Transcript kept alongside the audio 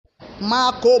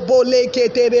Makobole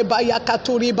ketere baya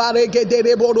katuri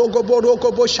baregedere borogo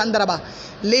boroko bo shandaraba.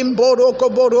 Limboroko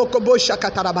boroko bo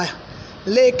shakatarabaya.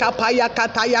 Le kapaya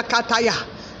kataya kataya.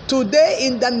 Today,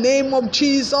 in the name of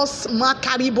Jesus,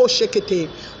 Makaribo Shekete,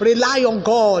 rely on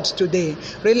God today.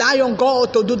 Rely on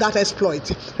God to do that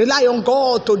exploit. Rely on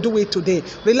God to do it today.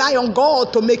 Rely on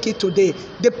God to make it today.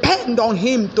 Depend on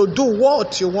Him to do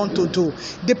what you want to do.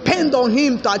 Depend on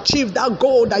Him to achieve that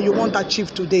goal that you want to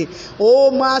achieve today. Oh,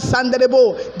 Ma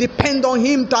Sanderebo, depend on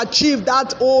Him to achieve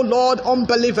that, oh Lord,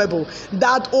 unbelievable.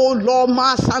 That, oh Lord,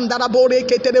 Ma Sandarabore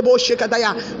Keterebo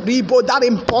Shekataya, Ribo, that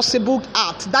impossible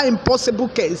act, that impossible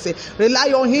case.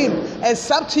 Rely on Him.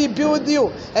 Except He build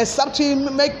you, except He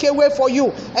make a way for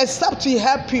you, except He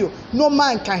help you, no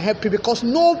man can help you, because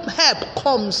no help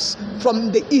comes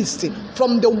from the east,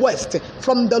 from the west,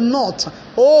 from the north.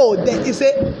 Oh, there is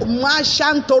a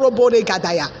Mashan Torobore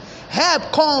Gadaya.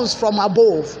 Help comes from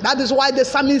above. That is why the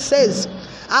psalmist says,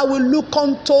 I will look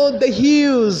unto the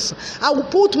hills. I will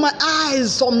put my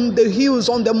eyes on the hills,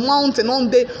 on the mountain, on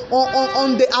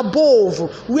the above,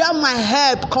 where my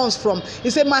help comes from. He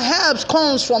said, my help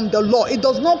comes from the Lord. It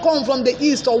does not come from the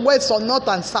east or west or north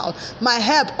and south. My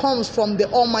help comes from the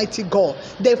Almighty God,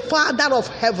 the Father of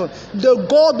heaven, the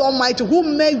God Almighty who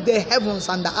made the heavens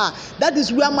and the earth. That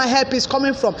is where my help is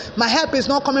coming from. My help is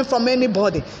not coming from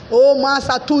anybody. Oh,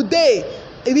 Master, today,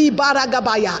 you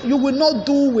will not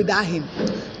do without Him.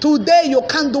 Today you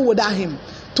can't do without Him.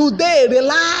 Today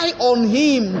rely on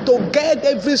Him to get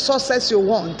every success you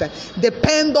want.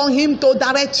 Depend on Him to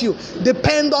direct you.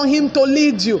 Depend on Him to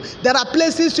lead you. There are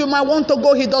places you might want to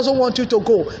go, He doesn't want you to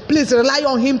go. Please rely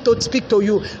on Him to speak to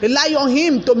you. Rely on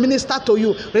Him to minister to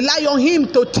you. Rely on Him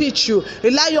to teach you.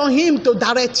 Rely on Him to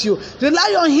direct you.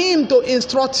 Rely on Him to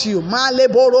instruct you.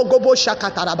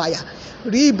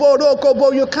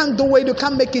 You can't do it. You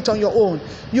can't make it on your own.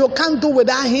 You can't do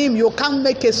without Him. You can't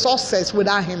make a success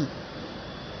without Him.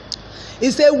 He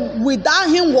said, without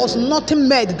Him was nothing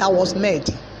made that was made.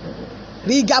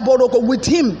 With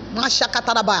Him,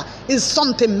 is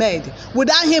something made.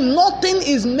 Without Him, nothing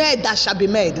is made that shall be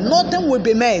made. Nothing will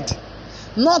be made.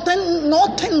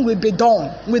 Nothing will be done.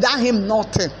 Without Him,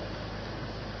 nothing.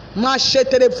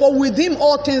 For with Him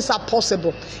all things are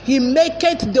possible. He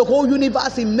maketh the whole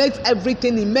universe. He makes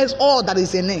everything. He makes all that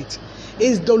is in it.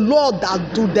 It's the Lord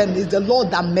that do them. It's the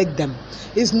Lord that make them.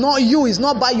 It's not you. It's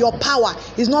not by your power.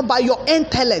 It's not by your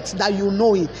intellect that you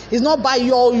know it. It's not by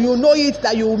your you know it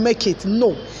that you will make it.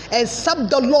 No. Except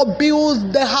the Lord builds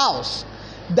the house,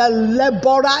 the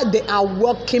laborer, they are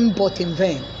working but in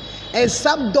vain.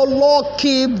 Except the Lord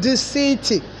keep the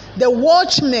city, the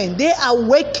watchmen, they are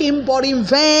working but in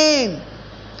vain.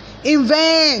 In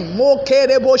vain.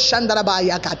 Mokerebo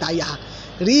shandarabaya kataya.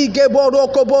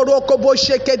 Rigeboroko boroko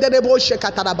boshekedebo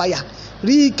shekatarabaya.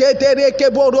 Riketereke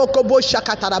boroko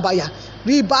boshakatarabaya.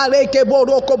 Ribareke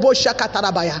boroko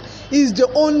boshakatarabaya. Is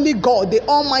the only God, the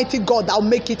Almighty God, that will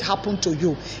make it happen to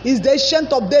you. Is the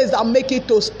Ancient of Days that will make it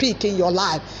to speak in your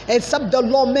life. Except the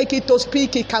Lord make it to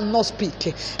speak, He cannot speak.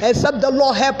 Except the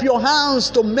Lord help your hands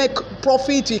to make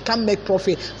profit, He can't make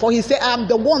profit. For He said, I am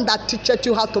the one that teacheth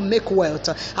you how to make wealth.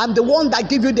 I'm the one that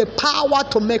give you the power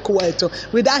to make wealth.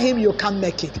 Without Him, you can't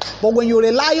make it. But when you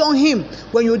rely on Him,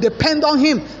 when you depend on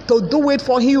Him to do it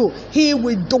for you, He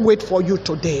will do it for you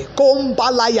today.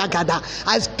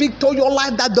 I speak to your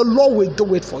life that the Lord will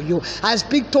do it for you. I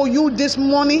speak to you this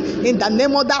morning in the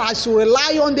name of that. As you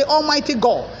rely on the Almighty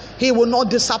God, He will not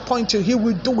disappoint you. He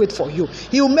will do it for you.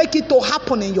 He will make it to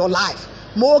happen in your life.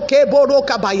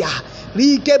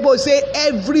 Rikebo say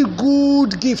every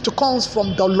good gift comes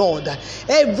from the Lord.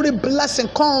 Every blessing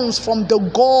comes from the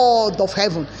God of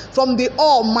heaven, from the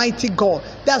Almighty God.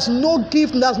 There's no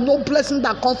gift, there's no blessing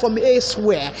that comes from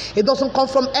elsewhere. It doesn't come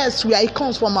from elsewhere. It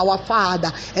comes from our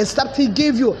Father. Except He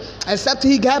give you, except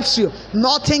He helps you,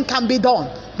 nothing can be done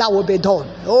that will be done.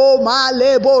 Oh my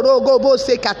leborogobo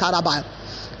sekatarabai.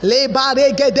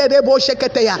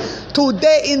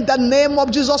 Today, in the name of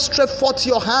Jesus, stretch forth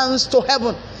your hands to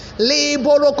heaven. To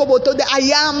the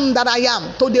I am that I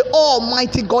am, to the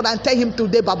Almighty God, and tell Him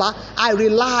today, Baba, I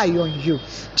rely on you.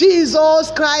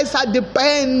 Jesus Christ, I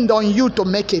depend on you to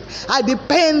make it. I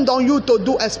depend on you to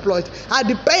do exploit. I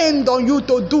depend on you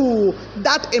to do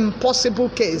that impossible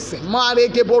case.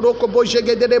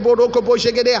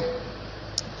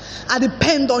 I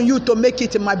depend on you to make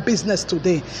it in my business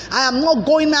today. I am not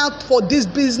going out for this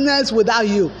business without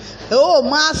you. Oh,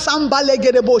 ma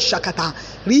sambalegerebo shakata.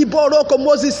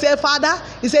 Moses said, Father,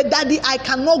 he said, Daddy, I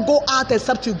cannot go out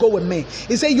except you go with me.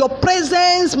 He said, your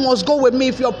presence must go with me.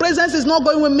 If your presence is not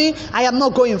going with me, I am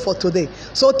not going for today.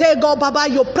 So tell God, Baba,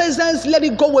 your presence, let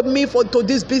it go with me to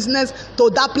this business, to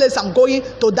that place I'm going,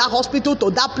 to that hospital,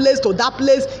 to that place,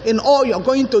 in all you're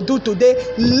going to do today.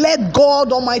 Let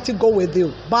God Almighty go with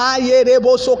you.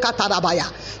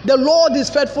 The Lord is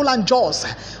faithful and just.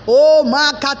 Oh,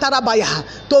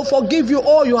 to forgive you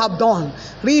all you have done.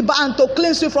 And to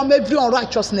cleanse you from every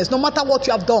unrighteousness, no matter what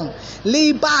you have done.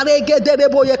 Don't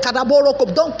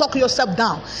talk yourself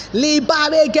down. The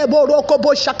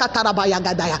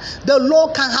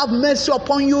Lord can have mercy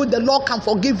upon you. The Lord can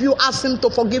forgive you. Ask him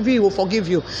to forgive you. He will forgive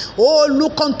you. Oh,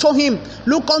 look unto him.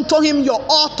 Look unto him, your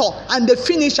author and the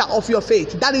finisher of your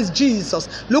faith. That is Jesus.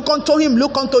 Look unto him.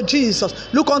 Look unto Jesus.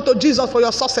 Look unto Jesus for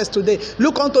your success today.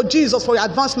 Look unto Jesus for your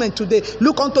advancement today.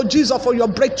 Look unto Jesus for your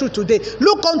breakthrough today.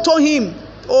 Look unto him.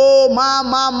 Oh,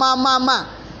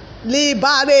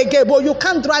 you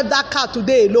can't drive that car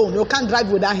today alone. You can't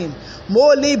drive without him. He's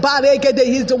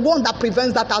the one that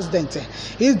prevents that accident.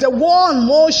 He's the one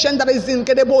motion that is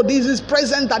incredible. This is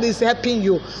present that is helping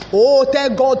you. Oh, tell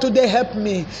God today, help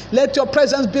me. Let your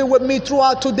presence be with me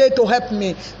throughout today to help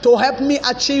me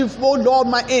achieve, oh Lord,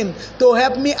 my aim, to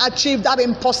help me achieve that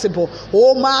impossible.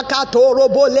 Oh,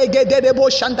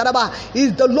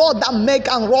 is the Lord that make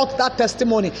and wrought that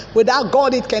testimony. Without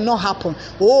God, it cannot happen.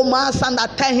 Oh, my son, I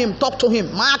tell him, talk to him.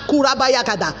 I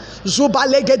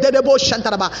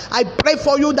pray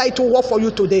for you that it will work for you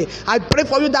today. I pray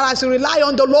for you that as you rely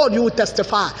on the Lord, you will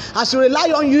testify. As you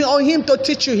rely on him to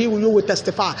teach you, you will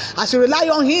testify. As you rely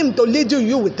on him to lead you,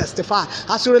 you will testify.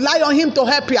 As you rely on him to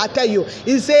help you, I tell you,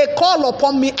 he said, call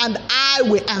upon me and I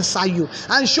will answer you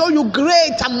and show you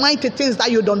great and mighty things that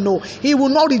you don't know. He will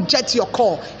not reject your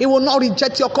call. He will not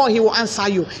reject your call. He will answer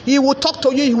you. He will talk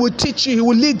to you. He will teach you. He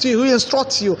will lead you. He will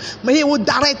instruct you. He will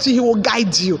direct you. He will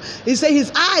guide you. He said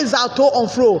his eyes are to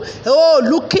and fro. Oh,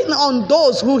 looking on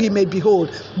those who he may behold,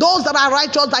 those that are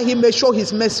righteous, that he may show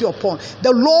his mercy upon.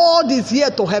 The Lord is here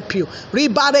to help you. He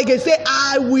say,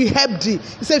 I will help thee.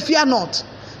 He said, fear not,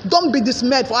 don't be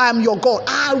dismayed, for I am your God.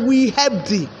 I will help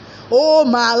thee. Oh,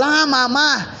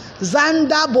 mama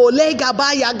zanda bolega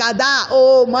baya gada.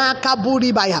 Oh,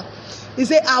 makaburi baya. He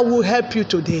said, I will help you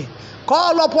today.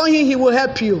 Call upon him, he will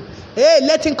help you. Hey,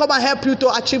 let him come and help you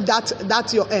to achieve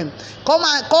that's your aim. Come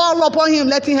and call upon him,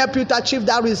 let him help you to achieve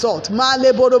that result.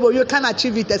 You can't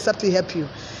achieve it except he help you.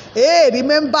 Hey,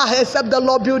 remember, except the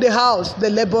Lord build a house, the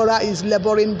laborer is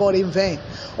laboring but in vain.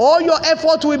 All your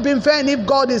effort will be in vain if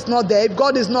God is not there, if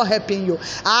God is not helping you.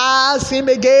 Ask him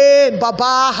again,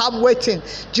 Baba, I'm waiting.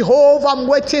 Jehovah, I'm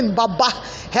waiting, Baba.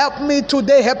 Help me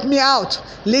today, help me out.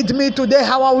 Lead me today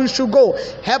how I should go.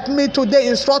 Help me today,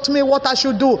 instruct me what I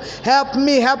should do. Help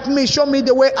me, show me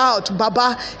the way out.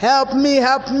 Baba, help me.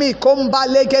 I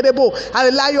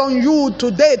rely on you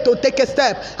today to take a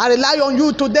step. I rely on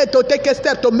you today to take a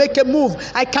step, to make a move.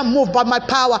 I can't move by my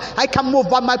power. I can move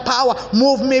by my power.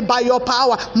 Move me by your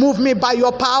power. Move me by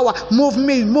your power. Move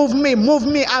me.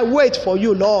 I wait for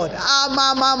you, Lord.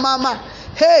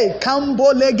 Hey,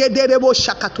 kambo legederebo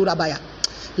shakaturabaya.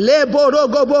 Le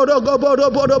borogo borogo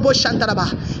borobo shandaraba.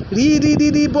 Ri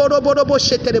borobo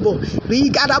sheterebo. Ri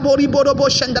garabori borobo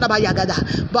shandaraba yagada.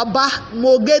 Baba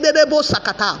mogederebo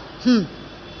sakata.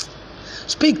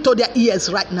 Speak to their ears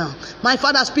right now. My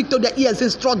Father, speak to their ears.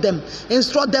 Instruct them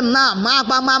now.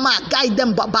 Guide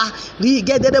them, Baba. Make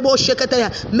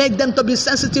them to be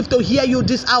sensitive to hear you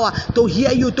this hour. To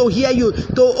hear you. To,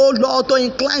 oh Lord, to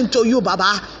incline to you,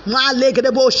 Baba. Help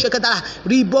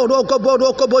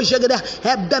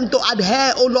them to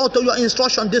adhere, oh Lord, to your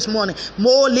instruction this morning.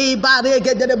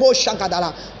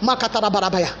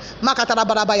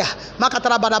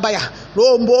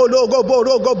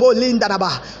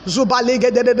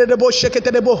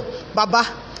 Baba,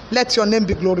 let your name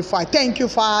be glorified. Thank you,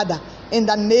 Father, in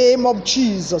the name of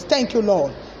Jesus. Thank you,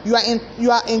 Lord. You are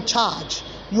in charge.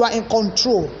 You are in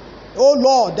control. Oh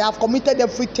Lord, they have committed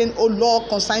everything, oh Lord,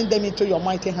 consign them into your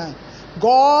mighty hand.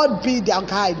 God, be their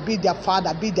guide, be their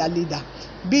father, be their leader,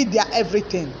 be their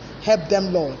everything. Help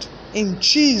them, Lord, in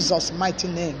Jesus' mighty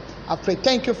name. I pray.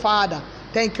 Thank you, Father.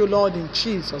 Thank you, Lord, in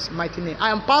Jesus' mighty name. I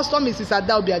am Pastor Mrs.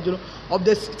 Ada Obiajulu of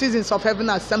the Citizens of Heaven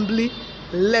Assembly,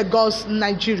 Lagos,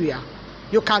 Nigeria.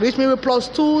 You can reach me with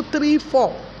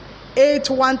 +234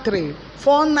 813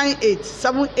 498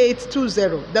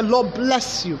 7820. The Lord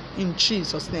bless you in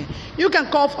Jesus' name. You can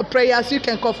call for prayers, you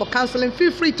can call for counseling.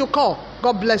 Feel free to call.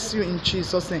 God bless you in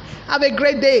Jesus' name. Have a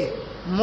great day.